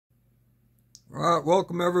All right,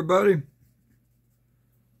 welcome everybody.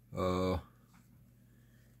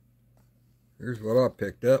 Here's what I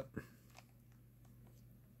picked up.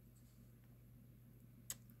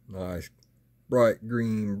 Nice bright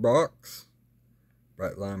green box,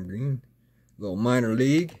 bright lime green, little minor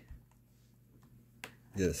league.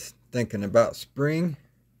 Just thinking about spring.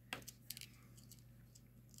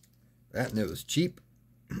 That, and it was cheap.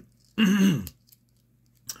 I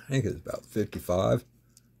think it was about $55.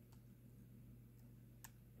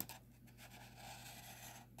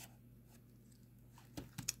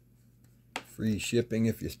 Free shipping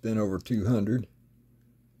if you spend over $200.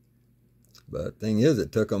 But thing is,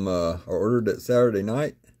 it took them, I ordered it Saturday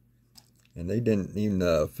night, and they didn't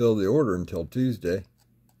even fill the order until Tuesday.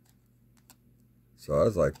 So I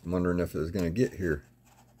was like wondering if it was going to get here.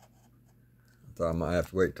 I thought I might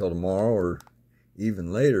have to wait till tomorrow or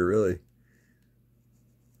even later, really.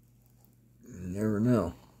 You never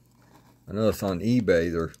know. I noticed on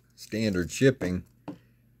eBay, their standard shipping,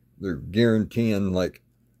 they're guaranteeing like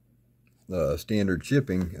standard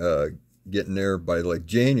shipping getting there by like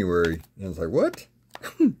January, and it's like, what?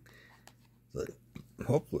 Like,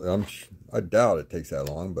 hopefully, I doubt it takes that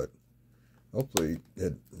long, but hopefully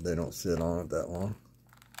they don't sit on it that long.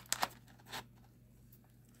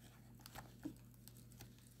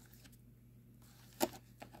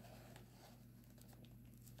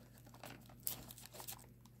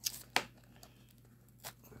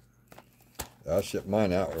 I'll ship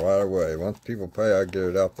mine out right away. Once people pay, I get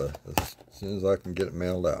it out as soon as I can get it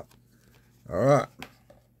mailed out. Alright.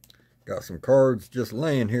 Got some cards just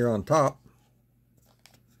laying here on top.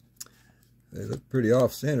 They look pretty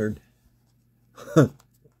off-centered.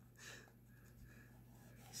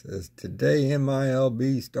 Says, today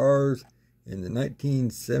MILB stars in the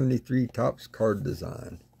 1973 Topps card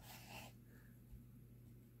design.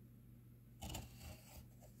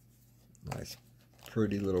 Nice.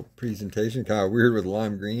 Pretty little presentation, kind of weird with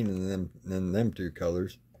lime green and then them two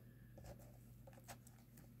colors,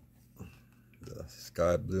 the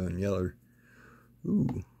sky blue and yellow.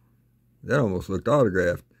 Ooh, that almost looked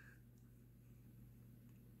autographed.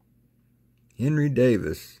 Henry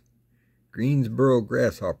Davis, Greensboro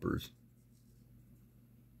Grasshoppers.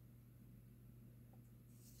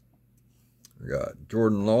 We got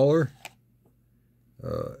Jordan Lawler,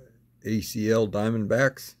 ACL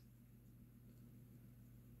Diamondbacks.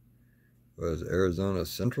 Was Arizona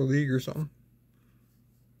Central League or something.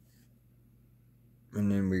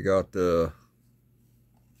 And then we got the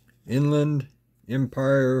Inland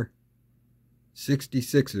Empire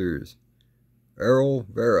 66ers, Errol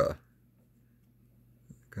Vera.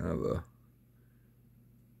 Kind of a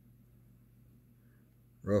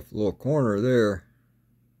rough little corner there.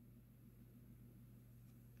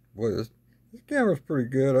 Boy, this camera's pretty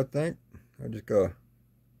good, I think. I just got,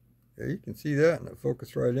 yeah, you can see that, and it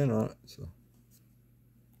focused right in on it. So,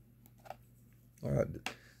 all right,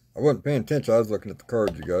 I wasn't paying attention. I was looking at the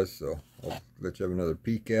cards, you guys. So I'll let you have another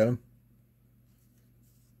peek at them.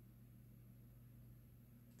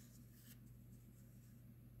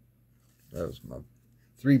 That was my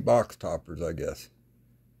 3 box toppers, I guess.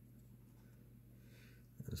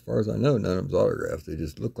 As far as I know, none of them's autographed. They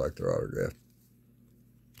just look like they're autographed.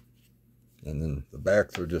 And then the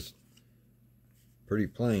backs are just pretty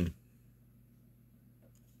plain.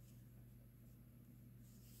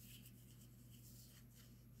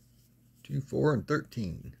 2, 4, and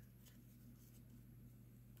 13.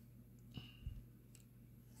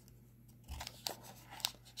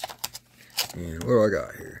 And what do I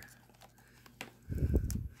got here?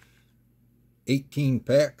 18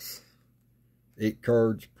 packs, 8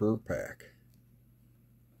 cards per pack.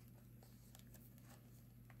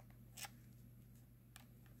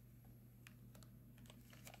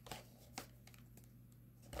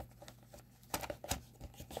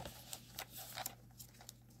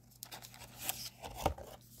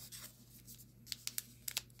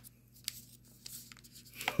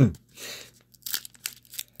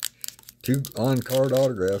 Two on-card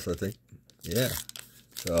autographs, I think. Yeah.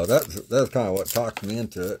 So that's kind of what talked me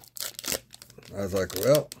into it. I was like,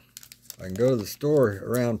 well, I can go to the store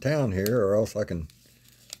around town here, or else I can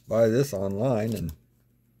buy this online and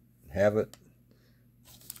have it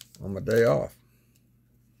on my day off.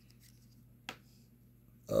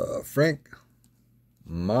 Frank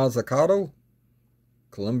Mazzucato,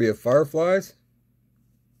 Columbia Fireflies.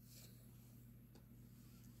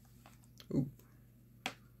 Ooh.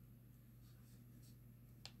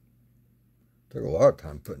 Took a lot of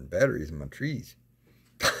time putting batteries in my trees.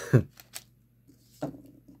 I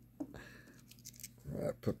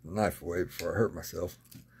put the knife away before I hurt myself.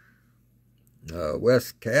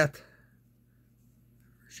 West Cat,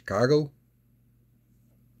 Chicago.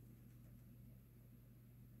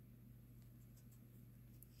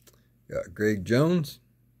 Got Greg Jones.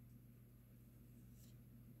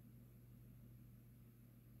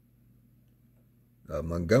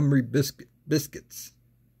 Montgomery Biscuits.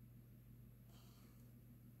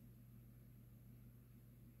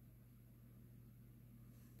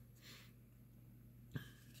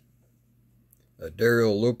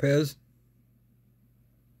 Daryl Lopez.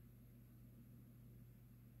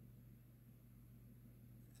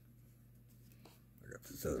 I got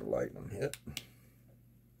this other light on hit.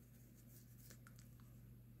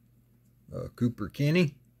 Cooper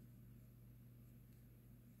Kenny.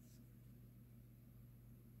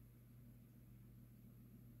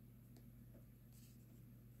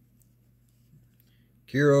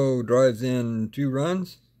 Kiro drives in 2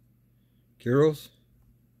 runs. Kiros.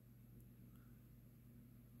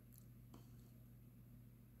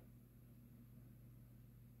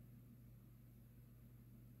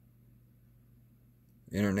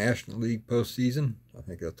 International League postseason. I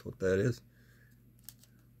think that's what that is.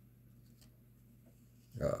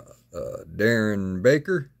 Darren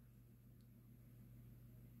Baker.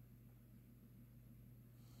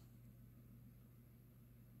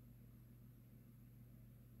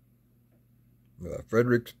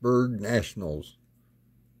 Fredericksburg Nationals.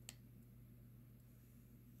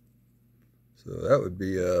 So that would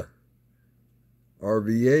be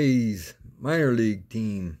RVA's minor league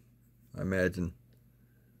team, I imagine.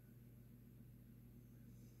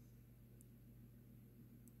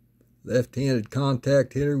 Left-handed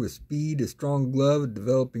contact hitter with speed, a strong glove, a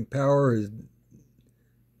developing power. His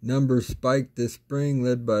numbers spiked this spring,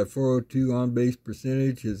 led by a .402 on-base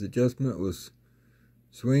percentage. His adjustment was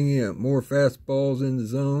swinging at more fastballs in the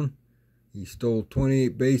zone. He stole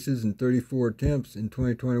 28 bases in 34 attempts in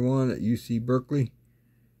 2021 at UC Berkeley.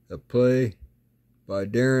 A play by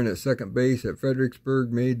Darren at second base at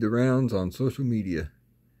Fredericksburg made the rounds on social media.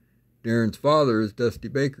 Darren's father is Dusty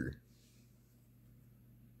Baker.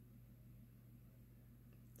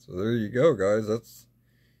 So there you go, guys.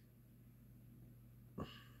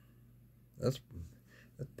 That's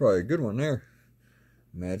probably a good one there.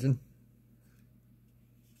 Imagine.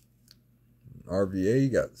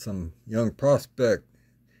 RVA got some young prospect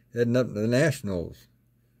heading up to the Nationals.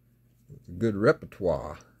 It's a good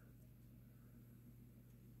repertoire.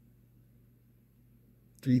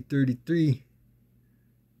 333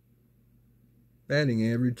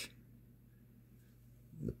 batting average.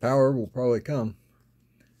 The power will probably come.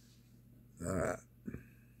 All right.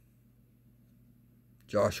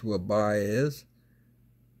 Joshua Baez,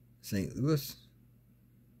 St. Louis.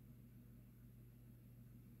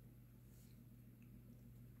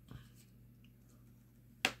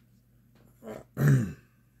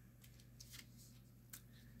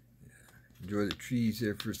 Enjoy the trees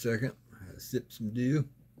there for a second. Sip some dew.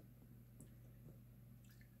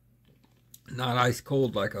 Not ice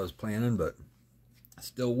cold like I was planning, but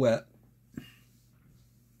still wet.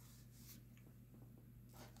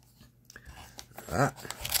 All right.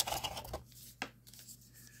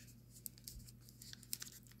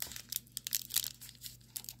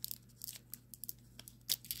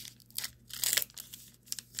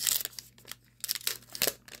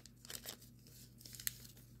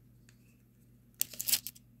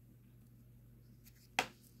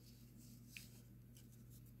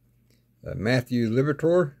 Matthew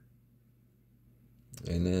Liberatore,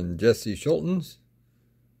 and then Jesse Schultens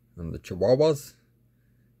on the Chihuahuas,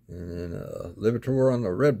 and then Liberatore on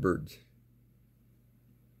the Redbirds.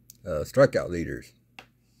 Strikeout leaders.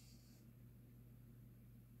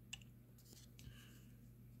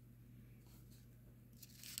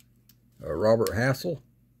 Robert Hassel.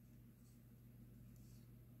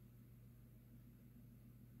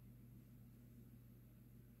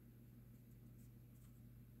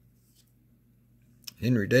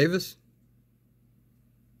 Henry Davis.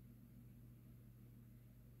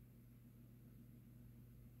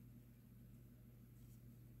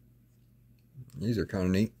 These are kind of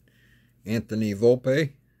neat. Anthony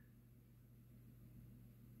Volpe.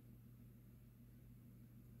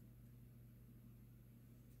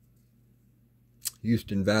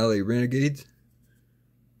 Houston Valley Renegades.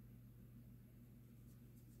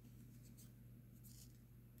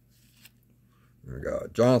 We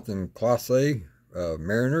got Jonathan Clase,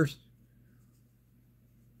 Mariners.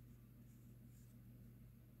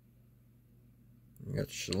 We got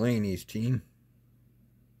Shalaney's team.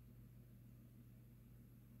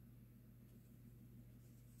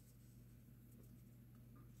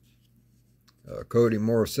 Cody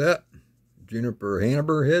Morissette, Juniper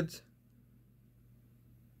Hanover Heads.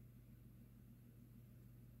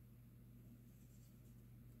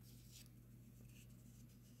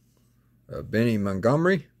 Benny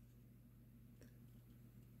Montgomery.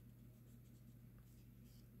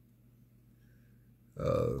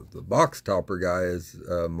 box topper guy is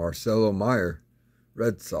Marcelo Meyer,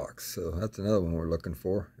 Red Sox. So that's another one we're looking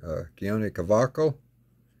for. Keone Cavaco.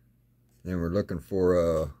 And we're looking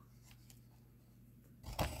for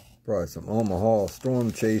probably some Omaha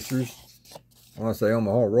Storm Chasers. I want to say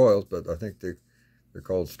Omaha Royals, but I think they're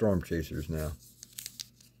called Storm Chasers now.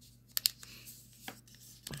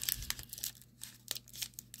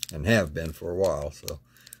 And have been for a while, so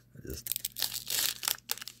I just...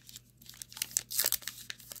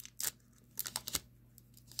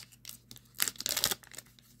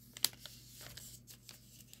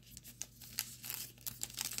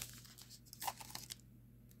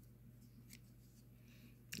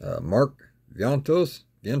 Mark Vientos,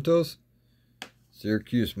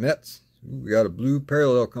 Syracuse Mets. Ooh, we got a blue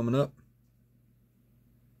parallel coming up.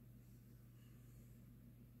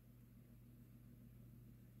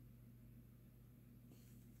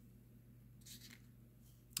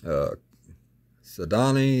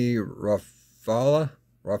 Sadani Rafaela,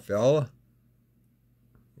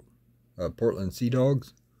 Portland Sea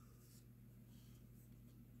Dogs.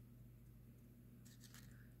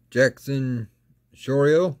 Jackson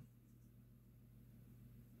Shorio,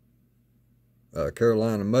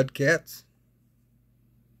 Carolina Mudcats.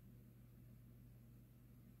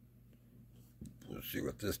 Let's see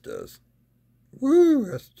what this does. Woo,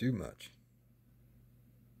 that's too much.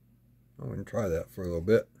 I'm going to try that for a little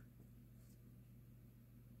bit.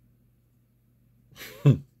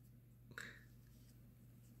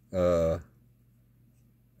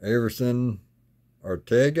 Everson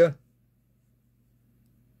Ortega.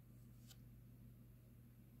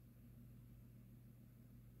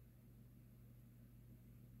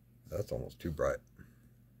 That's almost too bright.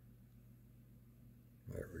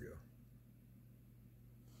 There we go.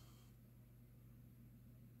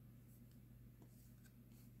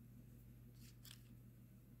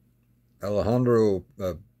 Alejandro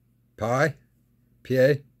Pie.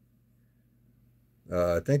 I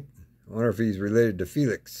wonder if he's related to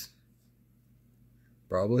Felix.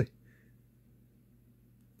 Probably.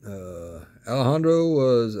 Alejandro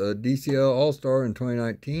was a DCL All-Star in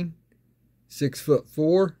 2019.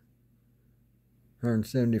 6'4",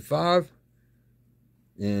 175.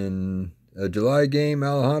 In a July game,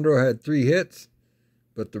 Alejandro had 3 hits,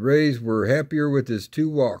 but the Rays were happier with his 2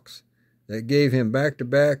 walks. That gave him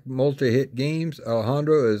back-to-back multi-hit games.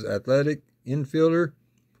 Alejandro is athletic infielder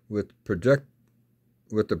with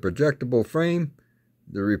a projectable frame.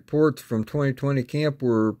 The reports from 2020 camp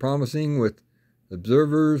were promising, with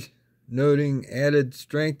observers noting added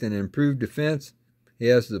strength and improved defense. He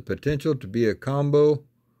has the potential to be a combo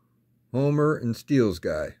homer and steals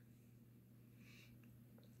guy.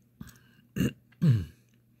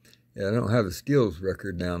 Yeah, I don't have a steals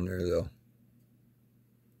record down there, though.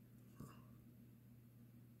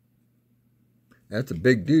 That's a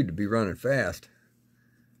big dude to be running fast.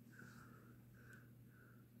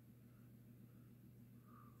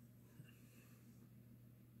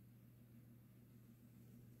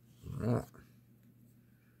 All right.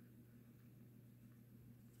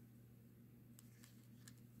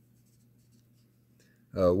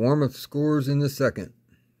 Warmth scores in the second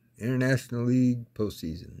International League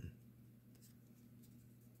postseason.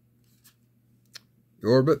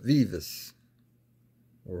 Orbit Vivas,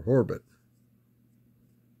 or Horbit.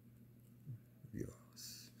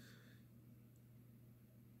 Yes.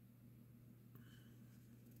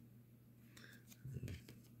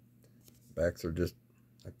 Backs are just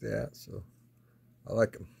like that, so I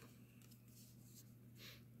like them.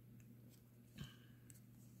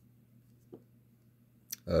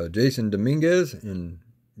 Jason Dominguez and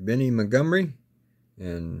Benny Montgomery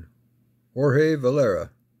and Jorge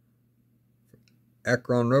Valera.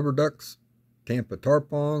 Akron Rubber Ducks, Tampa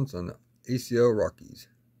Tarpons, and ACL Rockies.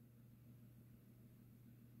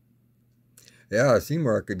 Yeah, I seen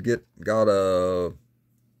where I could got the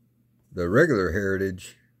regular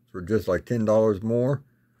Heritage for just like $10 more,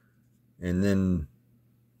 and then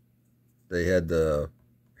they had the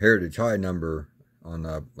Heritage High number on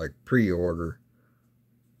like pre-order.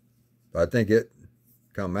 But I think it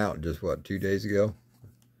come out just, what, 2 days ago?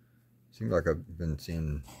 Seems like I've been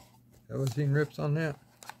seeing... Have I seen rips on that?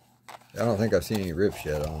 I don't think I've seen any rips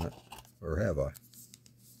yet on it. Or have I?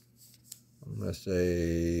 I'm going to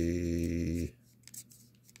say...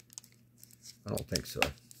 I don't think so.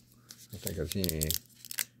 I don't think I've seen any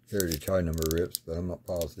Heritage High number rips, but I'm not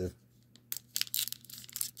positive.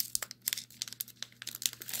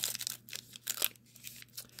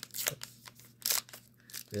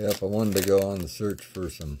 Yep, I wanted to go on the search for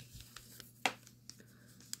some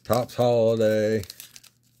Topps Holiday.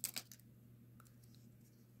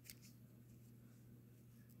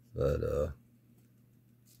 But,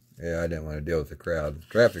 Yeah, I didn't want to deal with the crowd.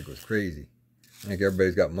 Traffic was crazy. I think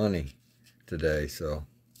everybody's got money today, so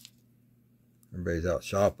everybody's out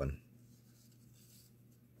shopping.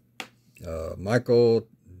 Michael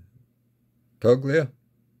Tuglia,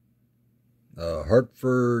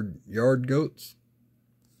 Hartford Yard Goats.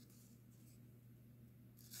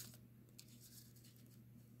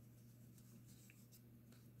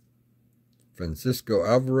 Francisco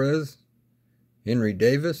Alvarez, Henry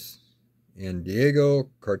Davis, and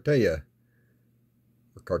Diego Cartaya.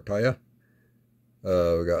 We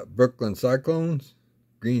got Brooklyn Cyclones,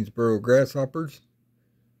 Greensboro Grasshoppers,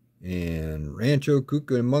 and Rancho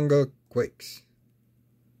Cucamonga Quakes.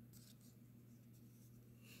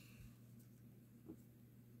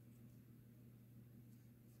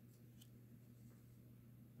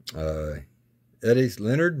 Eddie's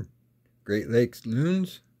Leonard, Great Lakes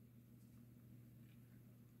Loons.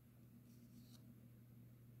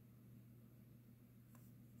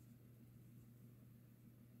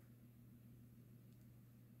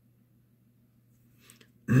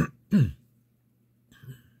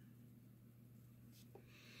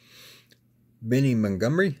 Benny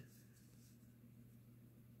Montgomery.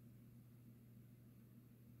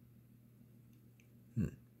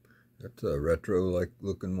 That's a retro-like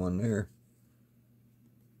looking one there.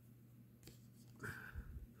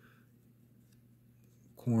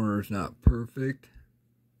 Corner's not perfect.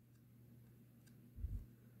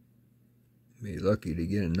 Be lucky to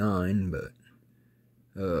get a 9, but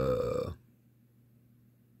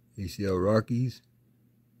ACL Rockies.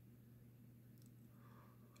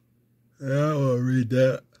 Yeah, I won't read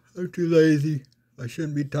that. I'm too lazy. I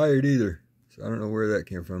shouldn't be tired either. So I don't know where that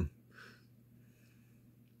came from.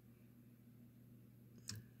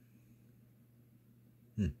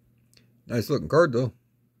 Nice looking card though.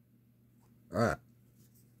 Alright.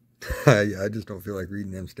 I just don't feel like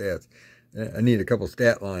reading them stats. I need a couple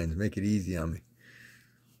stat lines. Make it easy on me.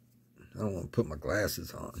 I don't want to put my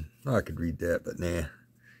glasses on. I could read that, but nah.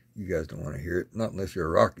 You guys don't want to hear it. Not unless you're a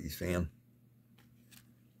Rockies fan.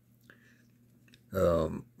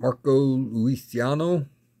 Marco Luciano.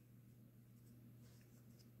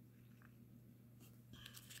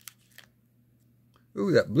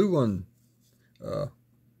 Ooh, that blue one.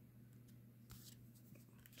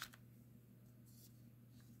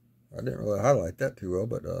 I didn't really highlight that too well,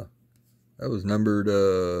 but that was numbered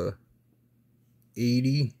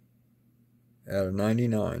 80 out of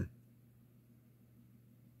 99.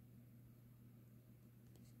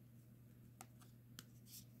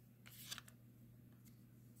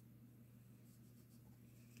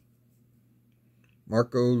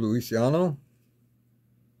 Marco Luciano.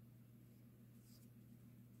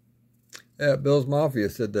 Yeah, Bill's Mafia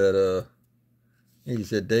said that he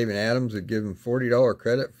said David Adams would give him $40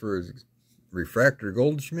 credit for his refractor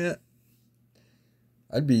Goldschmidt.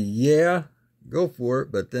 I'd be, yeah, go for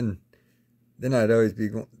it, but then I'd always be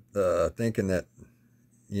thinking that,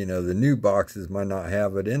 you know, the new boxes might not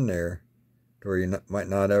have it in there, or you might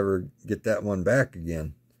not ever get that one back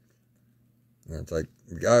again. And it's like,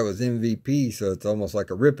 the guy was MVP, so it's almost like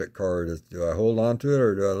a rip it card. Do I hold on to it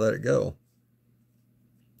or do I let it go?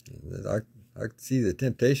 I could see the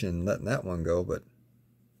temptation in letting that one go, but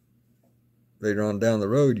later on down the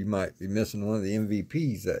road, you might be missing one of the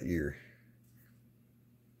MVPs that year.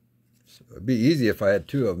 So it'd be easy if I had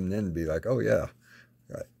 2 of them, then be like, oh yeah,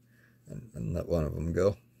 right, and let one of them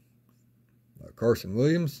go. Carson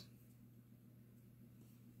Williams.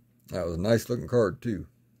 That was a nice looking card too.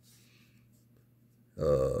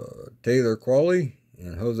 Taylor Qualley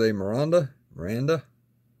and Jose Miranda.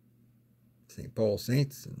 St. Paul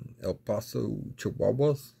Saints and El Paso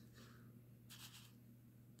Chihuahuas.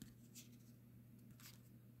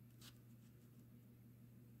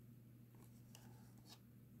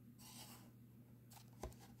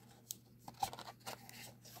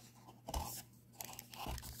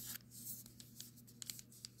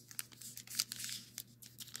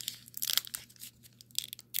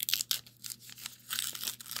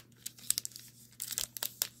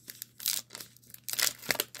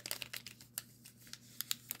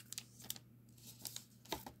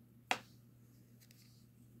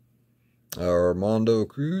 Armando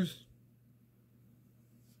Cruz.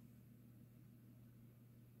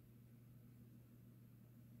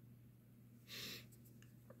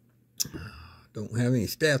 Don't have any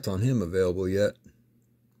stats on him available yet.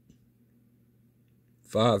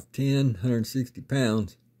 5'10", 160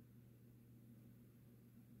 pounds.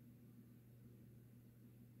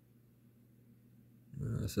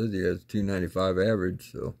 It says he has 295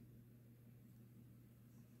 average, so.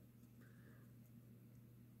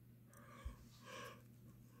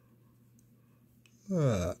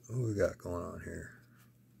 What we got going on here?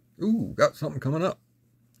 Ooh, got something coming up.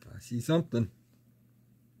 I see something.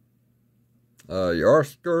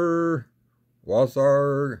 Yazar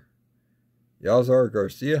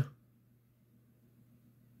Garcia.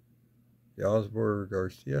 Yazar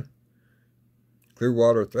Garcia.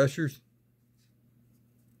 Clearwater Threshers.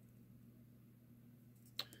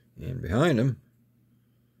 And behind him,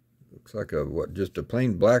 looks like a, what, just a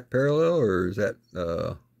plain black parallel, or is that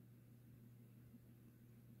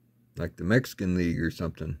like the Mexican League or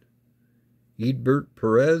something? Edbert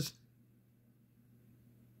Perez.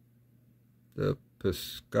 The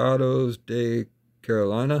Pescados de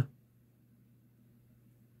Carolina.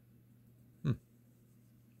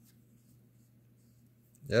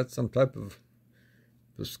 That's some type of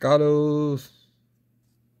Pescados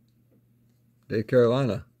de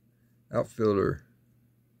Carolina outfielder.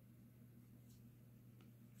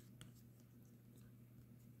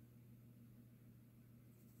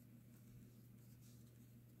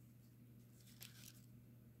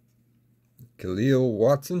 Khalil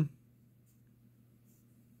Watson.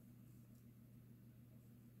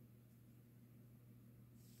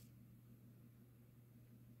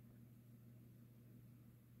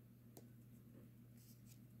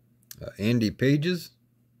 Andy Pages.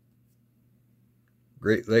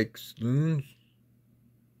 Great Lakes Loons.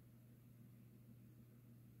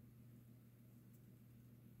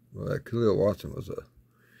 Well, that Khalil Watson was a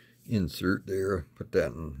insert there. Put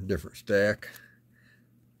that in a different stack.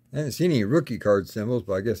 I haven't seen any rookie card symbols,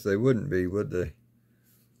 but I guess they wouldn't be, would they?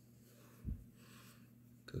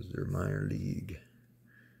 Because they're minor league.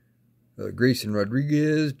 Grayson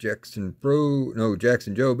Rodriguez, Jackson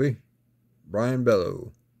Joby, Brian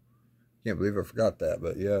Bello. Can't believe I forgot that,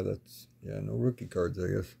 but yeah, no rookie cards, I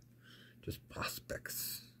guess. Just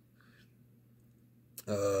prospects.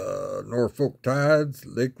 Norfolk Tides,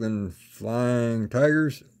 Lakeland Flying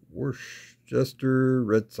Tigers, Worcester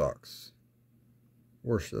Red Sox.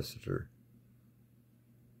 Worcester.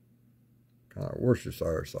 Kind of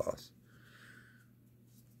Worcestershire sauce.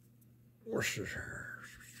 Worcestershire.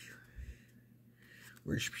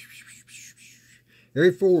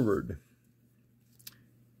 Harry Forward.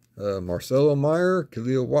 Marcelo Meyer,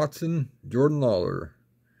 Khalil Watson, Jordan Lawler.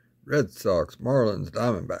 Red Sox, Marlins,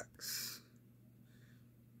 Diamondbacks.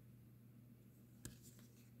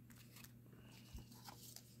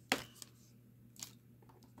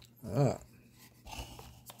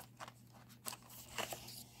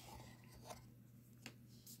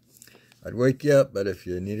 I'd wake you up, but if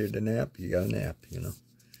you needed a nap, you got a nap, you know.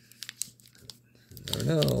 You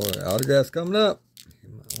never know. Autograph's coming up.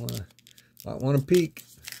 You might want to peek.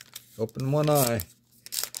 Open one eye.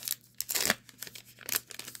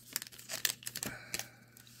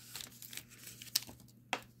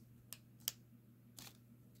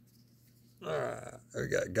 We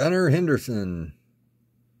got Gunnar Henderson.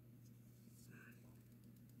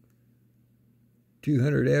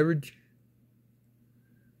 200 average.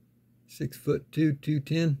 6'2",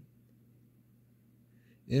 210.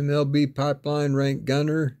 MLB Pipeline ranked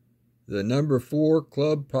Gunnar the number 4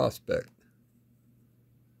 club prospect.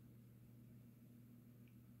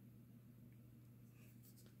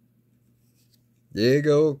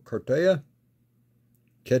 Diego Cortea,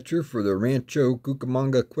 catcher for the Rancho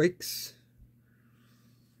Cucamonga Quakes.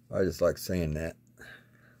 I just like saying that.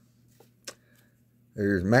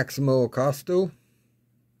 There's Maximo Acosto,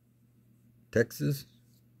 Texas.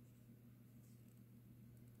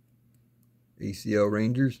 ACL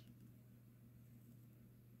Rangers.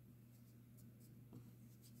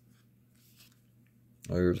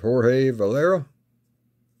 There's Jorge Valera.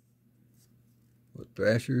 With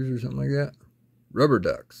Thrashers or something like that. Rubber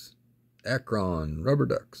Ducks. Akron Rubber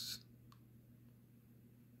Ducks.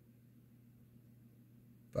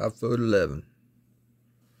 5'11".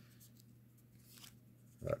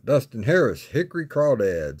 Dustin Harris, Hickory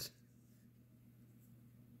Crawdads.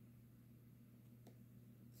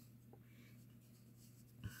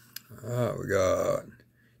 We got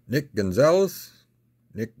Nick Gonzalez,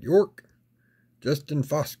 Nick York, Justin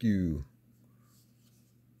Foscue.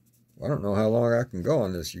 I don't know how long I can go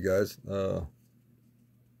on this, you guys. We'll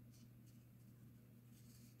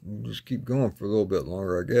just keep going for a little bit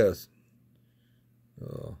longer, I guess.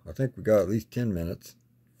 I think we got at least 10 minutes.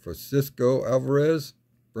 Francisco Alvarez,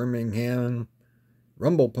 Birmingham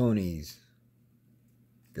Rumble Ponies.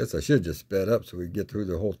 Guess I should just sped up so we get through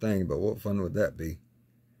the whole thing, but what fun would that be?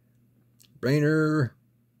 Brainer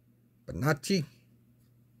Bonacci.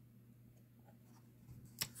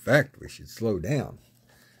 In fact, we should slow down.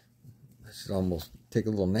 I should almost take a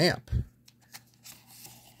little nap.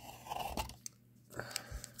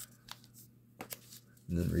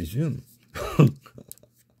 And then resume.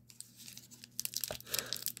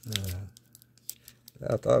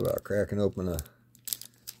 I thought about cracking open a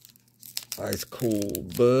ice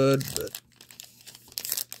cold bud, but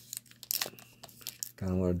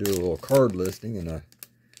kind of want to do a little card listing, and I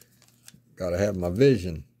got to have my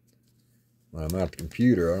vision when I'm at the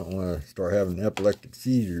computer. I don't want to start having epileptic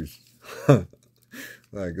seizures when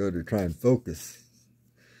I go to try and focus.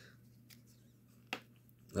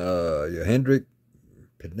 Hendrick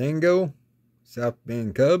Penango, South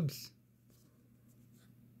Bend Cubs.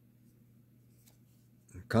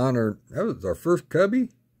 Connor, that was our first Cubby,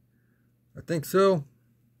 I think so.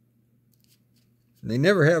 They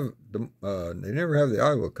never have the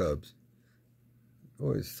Iowa Cubs. It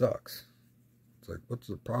always sucks. It's like, what's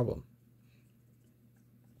the problem?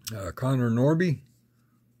 Connor Norby,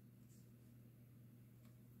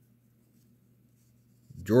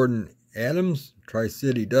 Jordan Adams,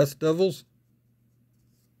 Tri-City Dust Devils.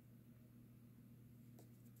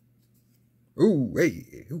 Ooh,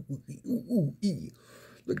 hey, ooh,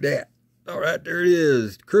 look at that. All right, there it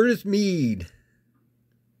is. Curtis Mead.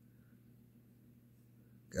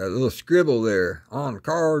 Got a little scribble there. On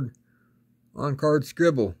card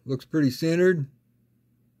scribble. Looks pretty centered.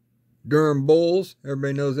 Durham Bulls.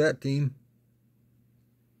 Everybody knows that team.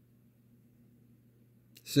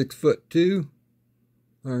 6'2",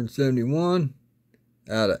 171.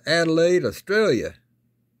 Out of Adelaide, Australia.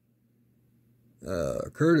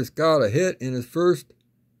 Curtis got a hit in his first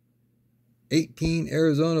 18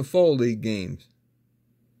 Arizona Fall League games.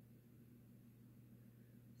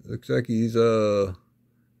 Looks like he's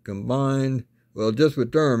combined, well, just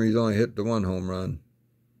with Durham, he's only hit the 1 home run.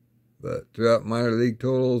 But throughout minor league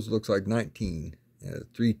totals, looks like 19. Yeah,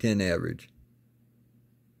 310 average.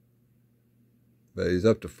 But he's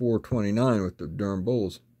up to 429 with the Durham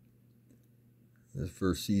Bulls his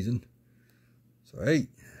first season. So, hey,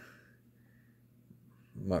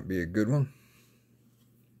 might be a good one.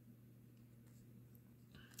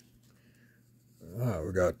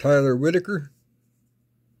 We got Tyler Whitaker,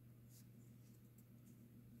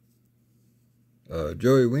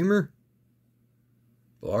 Joey Weimer,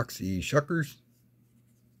 Biloxi Shuckers,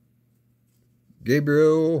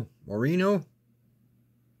 Gabriel Moreno,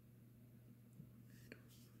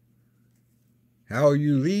 Hao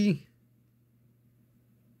Yu Lee,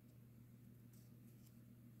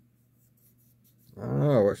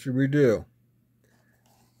 what should we do?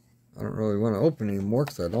 I don't really want to open anymore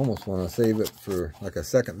because I'd almost want to save it for like a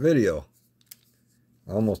second video.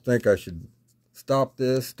 I almost think I should stop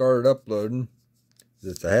this, start it uploading.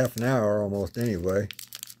 It's a half an hour almost anyway.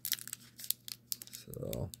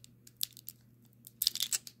 So,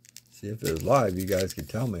 see if it was live, you guys could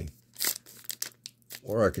tell me.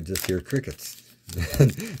 Or I could just hear crickets.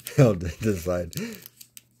 I'll decide.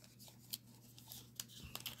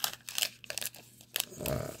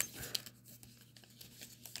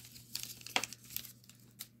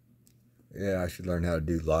 Yeah, I should learn how to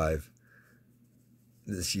do live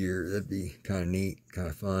this year. That'd be kind of neat, kind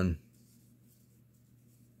of fun.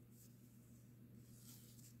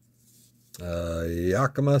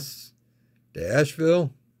 Yakimas to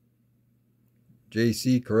Asheville.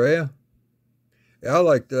 J.C. Correa. Yeah,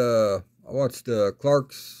 I watched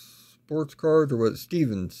Clark's Sports Cards, or was it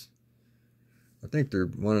Stevens? I think they're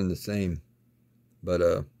one and the same.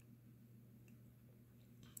 But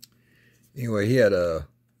anyway, he had a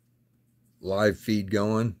live feed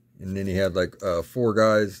going, and then he had like 4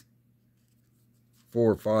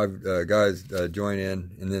 or 5 guys join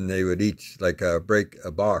in, and then they would each like break a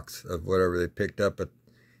box of whatever they picked up at,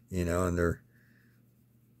 in their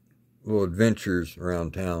little adventures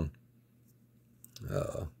around town.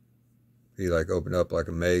 He like opened up like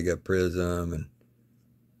a Mega Prism, and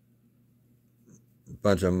a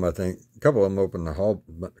bunch of them, I think, a couple of them opened a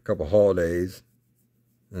couple holidays,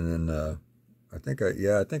 and then I think I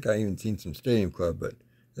even seen some Stadium Club, but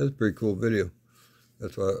that was a pretty cool video.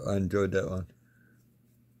 That's why I enjoyed that one.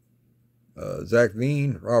 Zach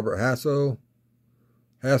Veen, Robert Hassel,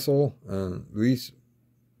 and Luis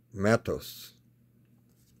Matos.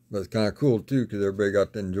 But it's kind of cool too, because everybody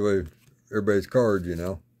got to enjoy everybody's cards,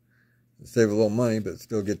 Save a little money, but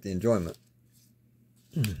still get the enjoyment.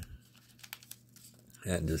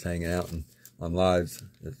 And just hanging out on lives.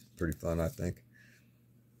 It's pretty fun, I think.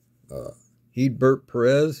 Hedbert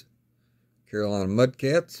Perez, Carolina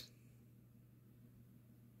Mudcats.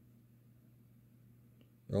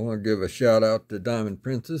 I want to give a shout out to Diamond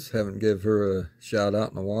Princess. Haven't give her a shout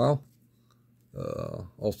out in a while.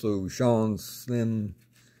 Also Sean's Slim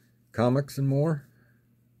Comics and more.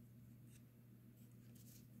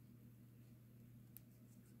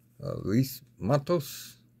 Luis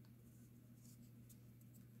Matos.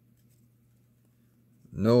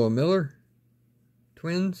 Noah Miller.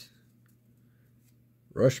 twins.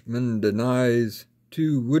 Rushman denies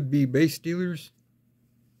 2 would-be base stealers.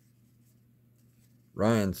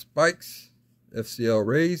 Ryan spikes FCL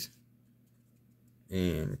Rays.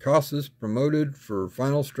 And Casas promoted for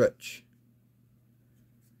final stretch.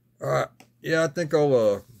 Yeah, I think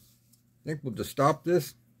we'll just stop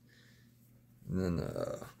this. And then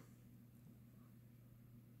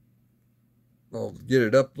I'll get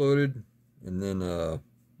it uploaded. And then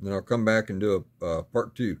I'll come back and do a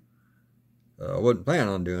part 2. I wasn't planning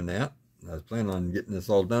on doing that. I was planning on getting this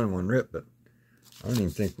all done in one rip, but I don't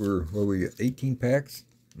even think we 18 packs.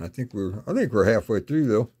 And I think we're halfway through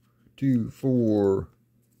though. 2, 4,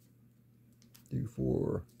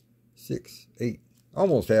 6, 8.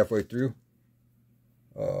 Almost halfway through.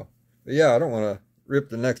 But yeah, I don't want to rip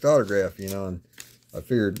the next autograph, you know, and I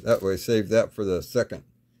figured that way save that for the second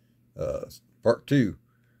part 2.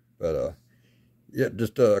 But yeah,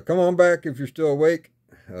 just come on back if you're still awake.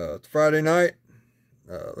 It's Friday night.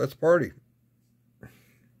 Let's party.